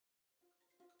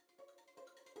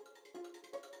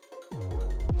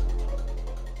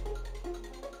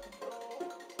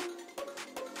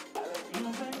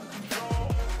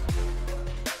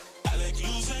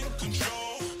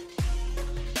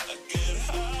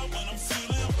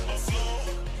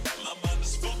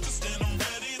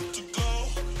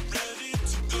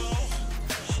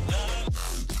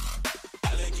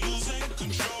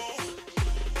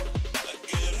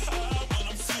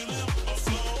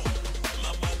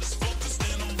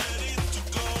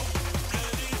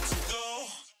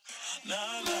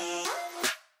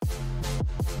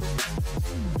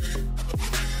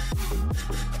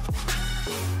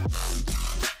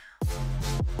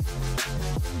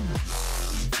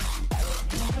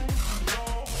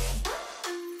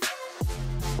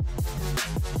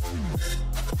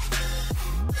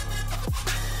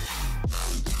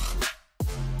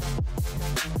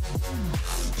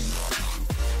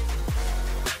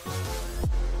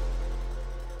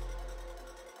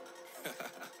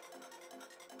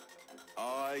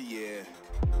yeah.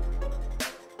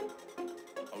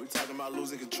 Are we talking about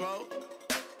losing control?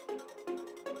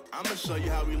 I'm gonna show you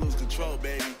how we lose control,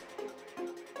 baby.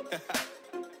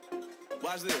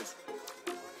 Watch this.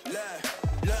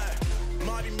 Look,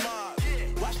 Marty Mark.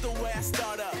 Watch the way I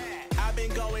start up. I've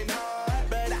been going hard,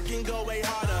 but I can go way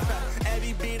harder.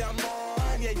 Every beat I'm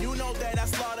on, yeah, you know that I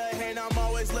slaughter. And I'm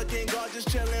always looking gorgeous,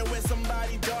 chilling with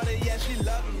somebody's daughter. Yeah, she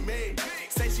loving me.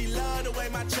 Say she love the way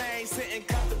my chain sit and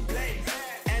contemplate.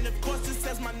 And of course it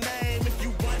says my name if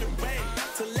you wondering.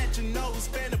 To let you know who's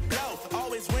finna blow.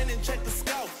 Always win and check the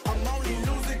scope. I'm only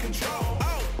losing control.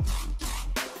 Oh,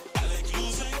 I like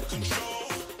losing control.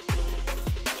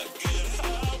 I get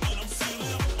high when I'm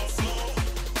feeling my flow.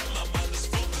 My mind is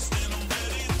focused and I'm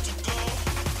ready to go.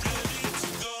 Ready to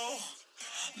go.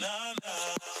 Nah,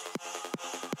 nah.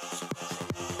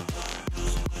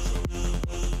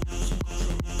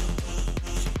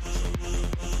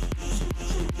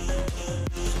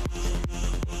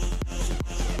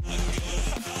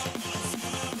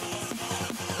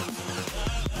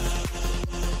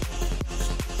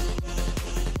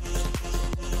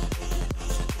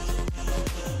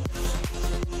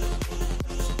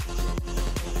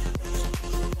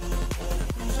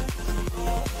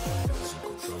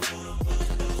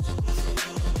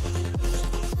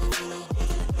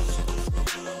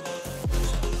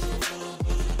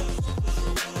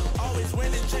 always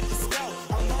win and check the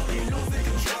scope. I'm only losing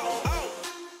control. Oh.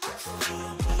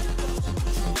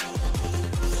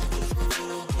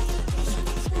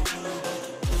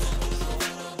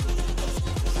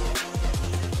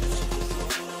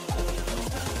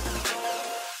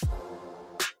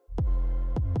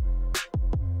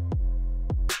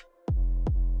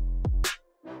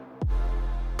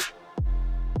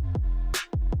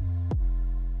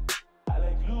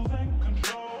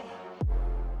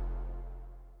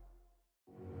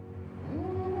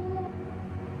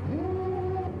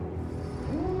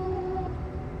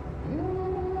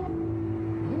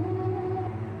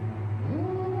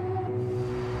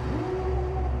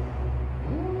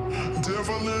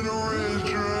 Devil in a red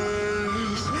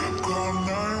dress, call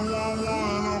 911,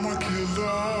 I'm a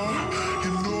killer.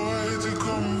 You know I hate to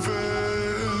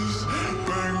confess.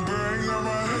 Bang, bang, got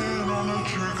my hand on the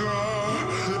trigger.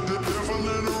 The devil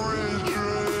in a red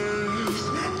dress,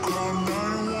 call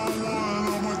 911,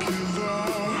 I'm a killer.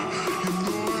 You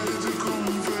know I hate to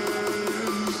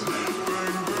confess.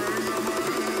 Bang, bang, got my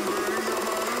hand,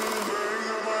 bang,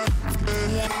 got my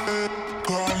hand,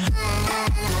 call 911.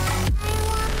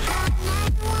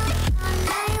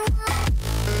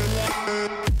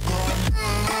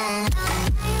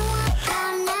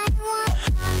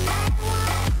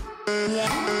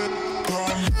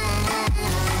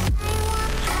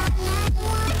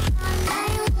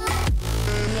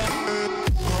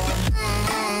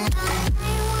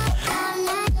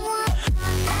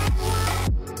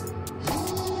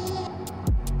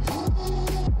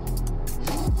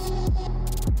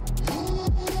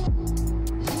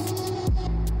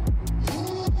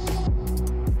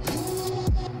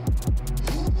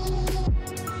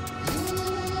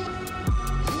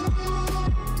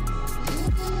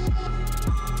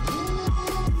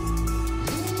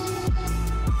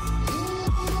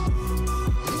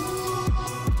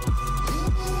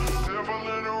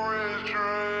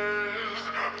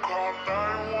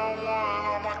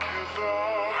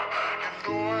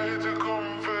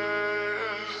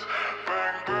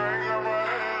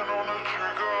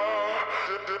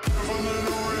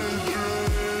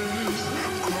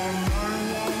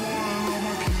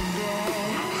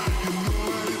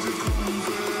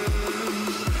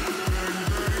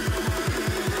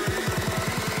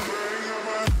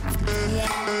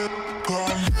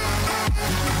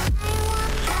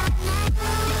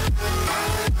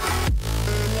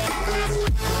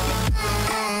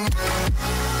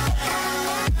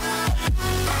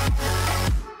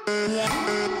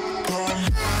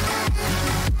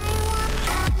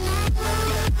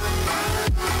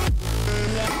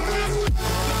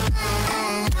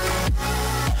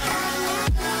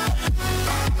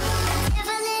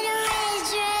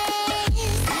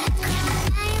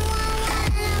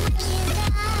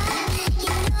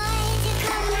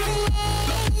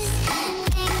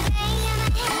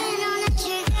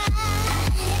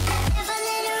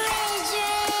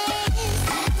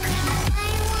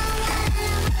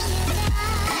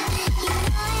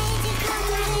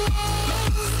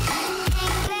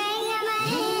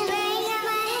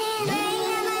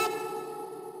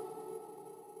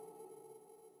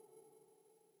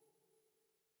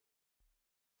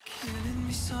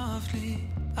 Softly,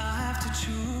 I have to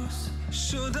choose.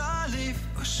 Should I leave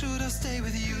or should I stay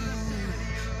with you?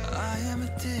 I am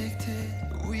addicted,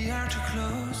 we are too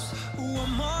close.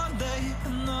 One more day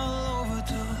and I'll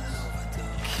overdose.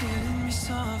 Killing me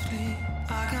softly,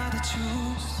 I gotta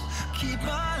choose. Keep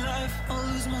my life or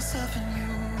lose myself in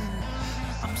you.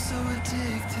 I'm so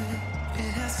addicted,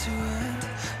 it has to end.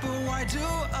 But why do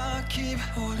I keep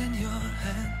holding your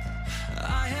hand?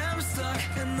 I am stuck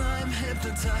and I'm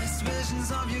hypnotized.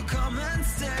 Visions of you come and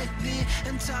stay the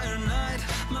entire night.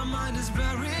 My mind is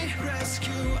buried,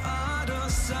 rescue out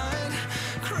of sight.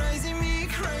 Crazy me,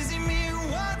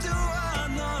 what do I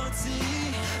not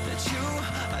see? That you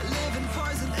are living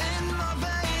poison in my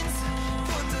veins.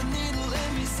 Put the needle in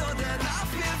me so that I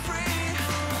feel free.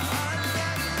 I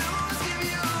let loose, give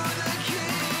you the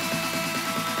key.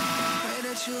 Pray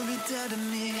that you'll be dead to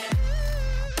me.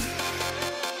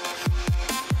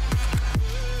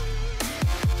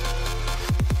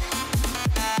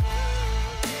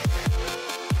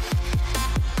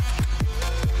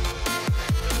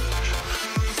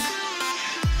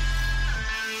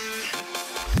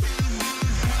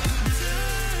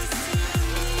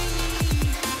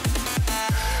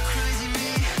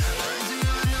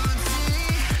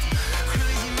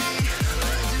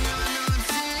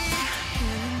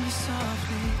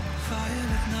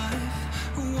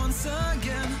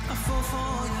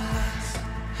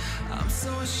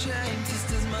 Ashamed, this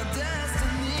is my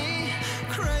destiny.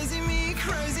 Crazy me,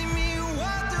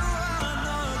 what do I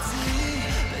not see?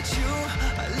 That you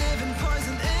are living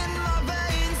poison in my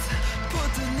veins. Put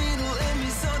the needle in me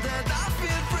so that I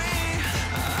feel free.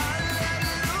 I let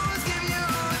loose, give you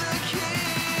the key.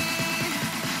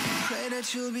 Pray that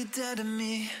you'll be dead to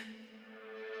me.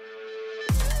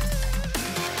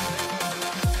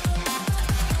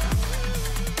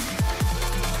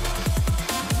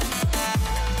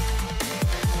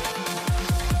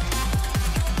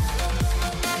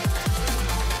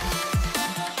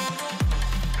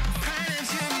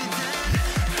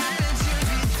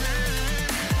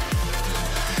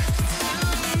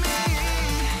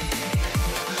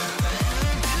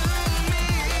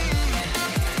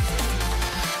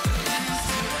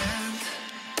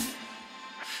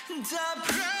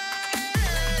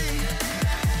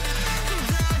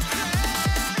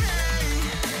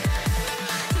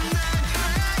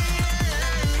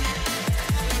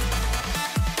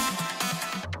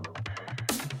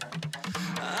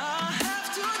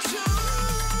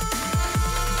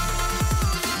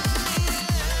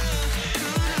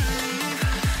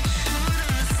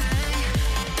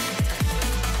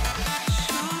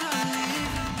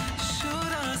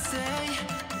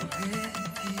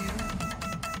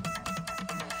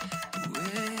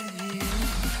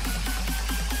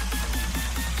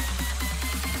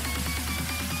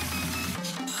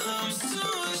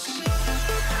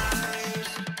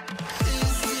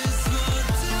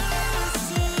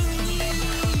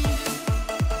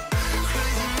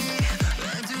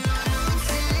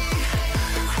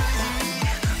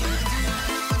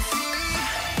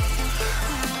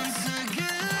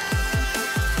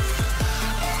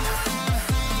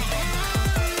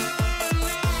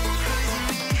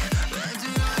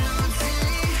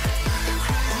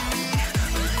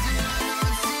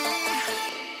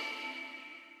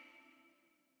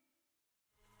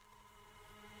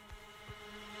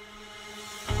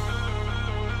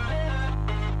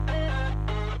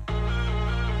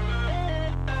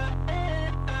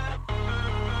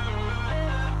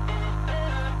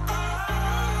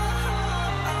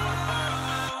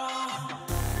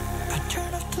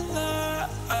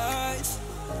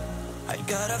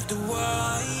 The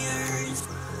wires.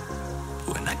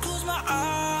 When I close my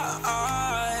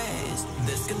eyes,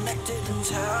 disconnected and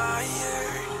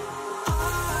tired.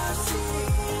 I see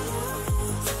you,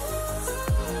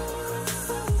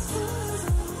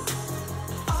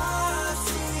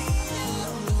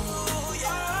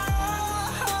 yeah.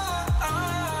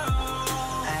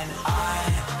 And I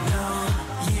know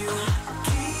you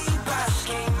keep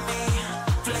asking me,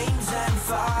 flames and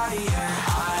fire.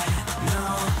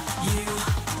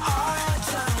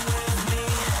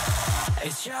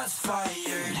 Just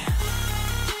fired.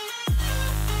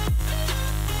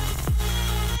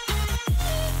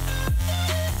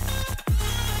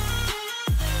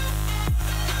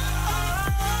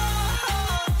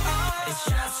 It's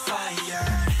just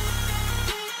fired.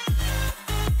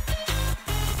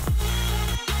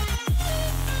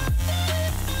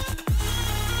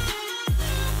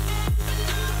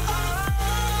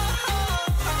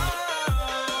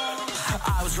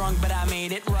 I was wrong, but I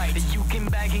made it right. You came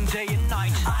begging day and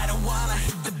night. I don't wanna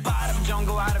hit the bottom. Don't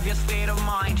go out of your state of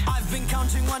mind. I've been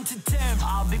counting 1 to 10.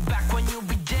 I'll be back when you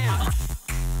be dim.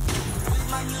 With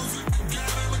my music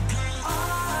again and again.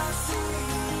 I see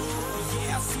you,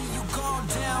 yeah, I see you go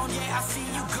down, yeah, I see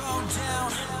you go down.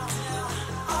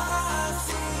 I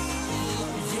see you,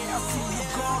 yeah, I see you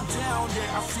go down,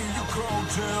 yeah, I see you go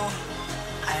down.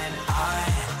 And I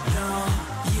know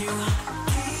you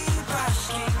keep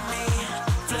asking me,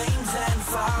 flames and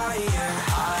fire.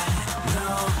 I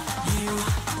know you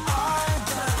are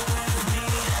done with me,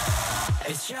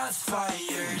 it's just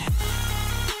fired.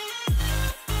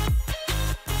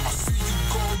 I see you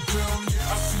go down,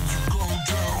 yeah, I see you go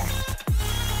down.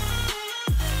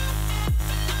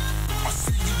 I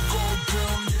see you go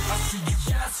down, yeah, I see you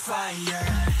Just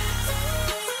fired.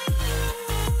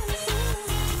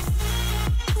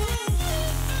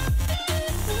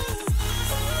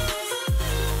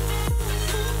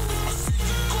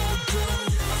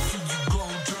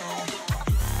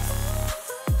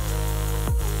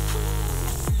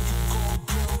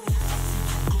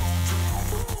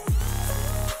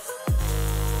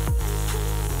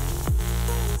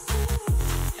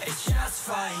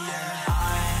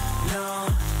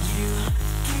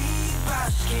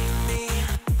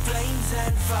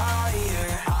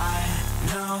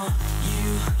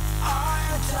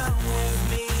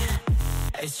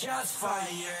 It's just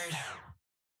fired.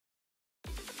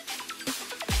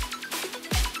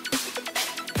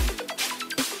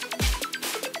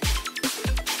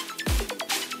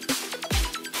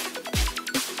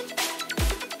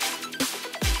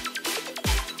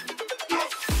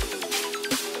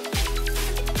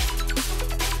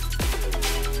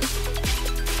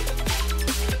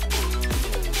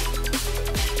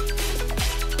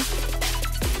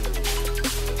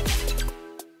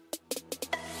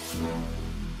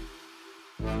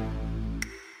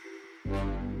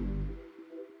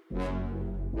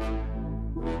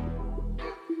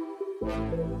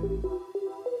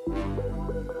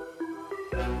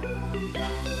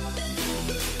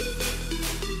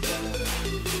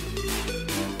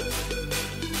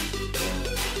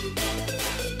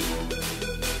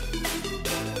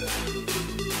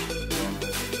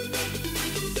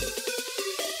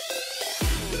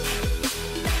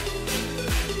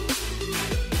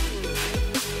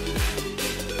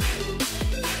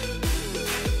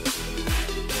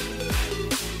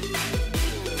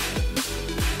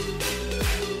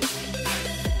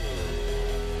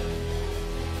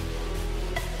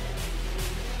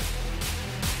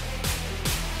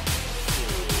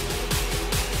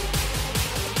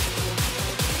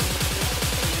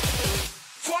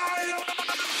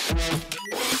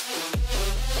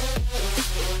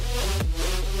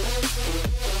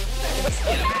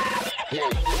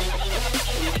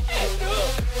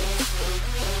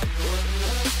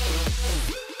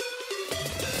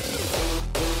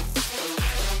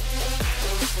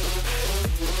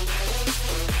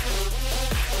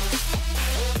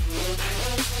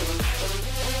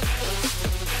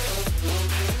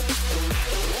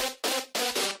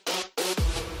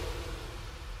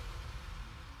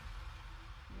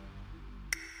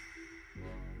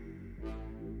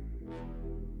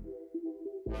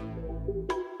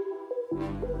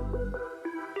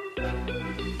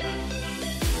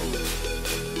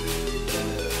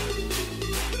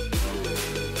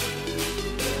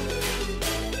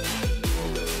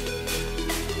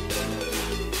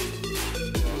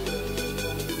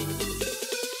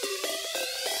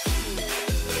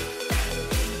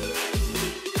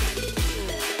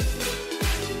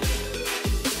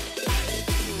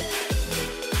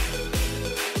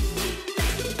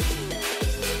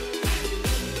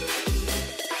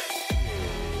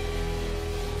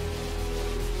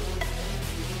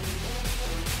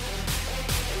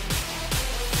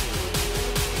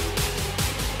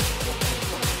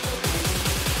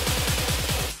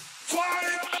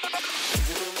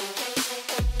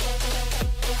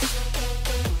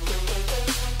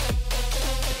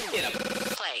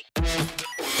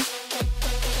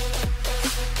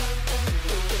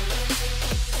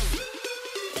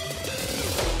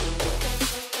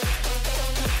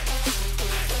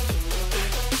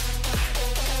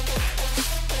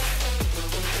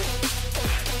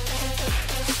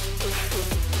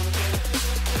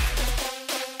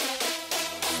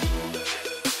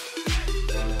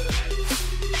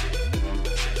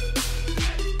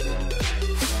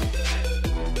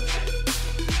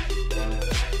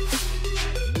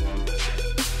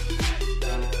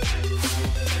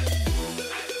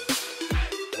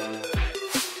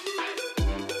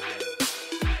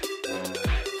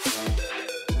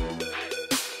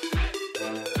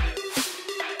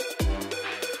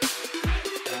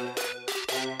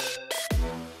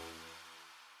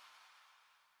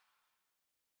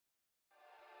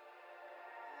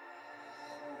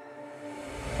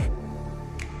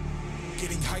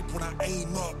 getting hype when I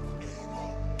aim up.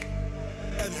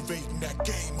 elevating that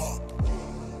game up.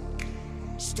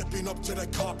 Stepping up to the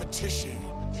competition.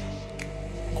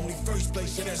 Only first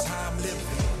place, and that's how I'm living.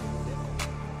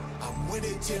 I'm with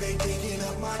it till they digging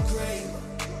up my grave.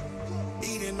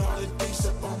 Eating all the things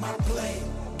up on my plate.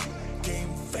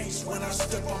 Game face when I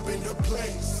step up into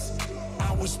place.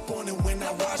 I was born and when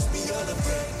I watched me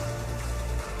elevate.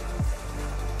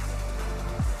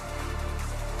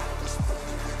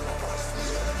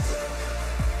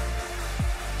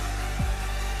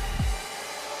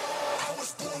 I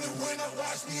was born and when I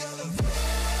watched me elevate.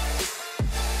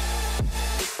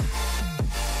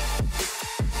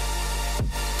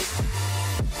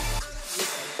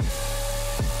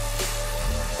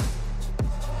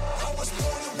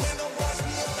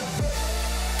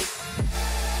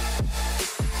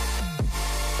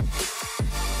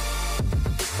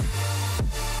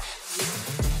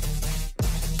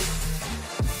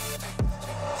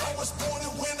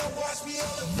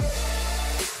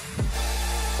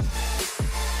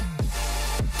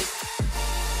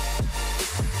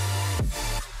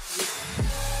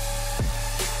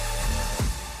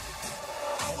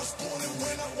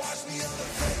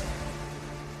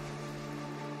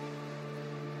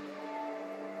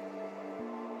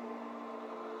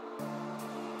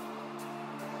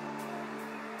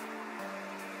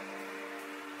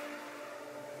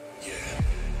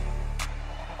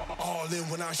 All in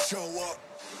when I show up.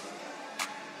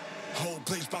 Whole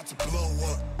place about to blow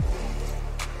up.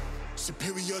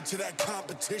 Superior to that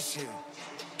competition.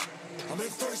 I'm in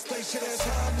first place, yeah, that's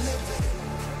how I'm living.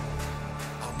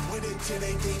 I'm with it till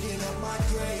they digging up my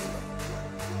grave.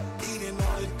 Eating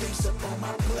all the things up on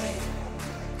my plate.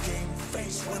 Game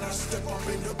face when I step up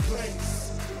into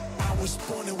place. I was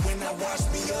born and when I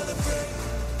watched me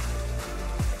elevate.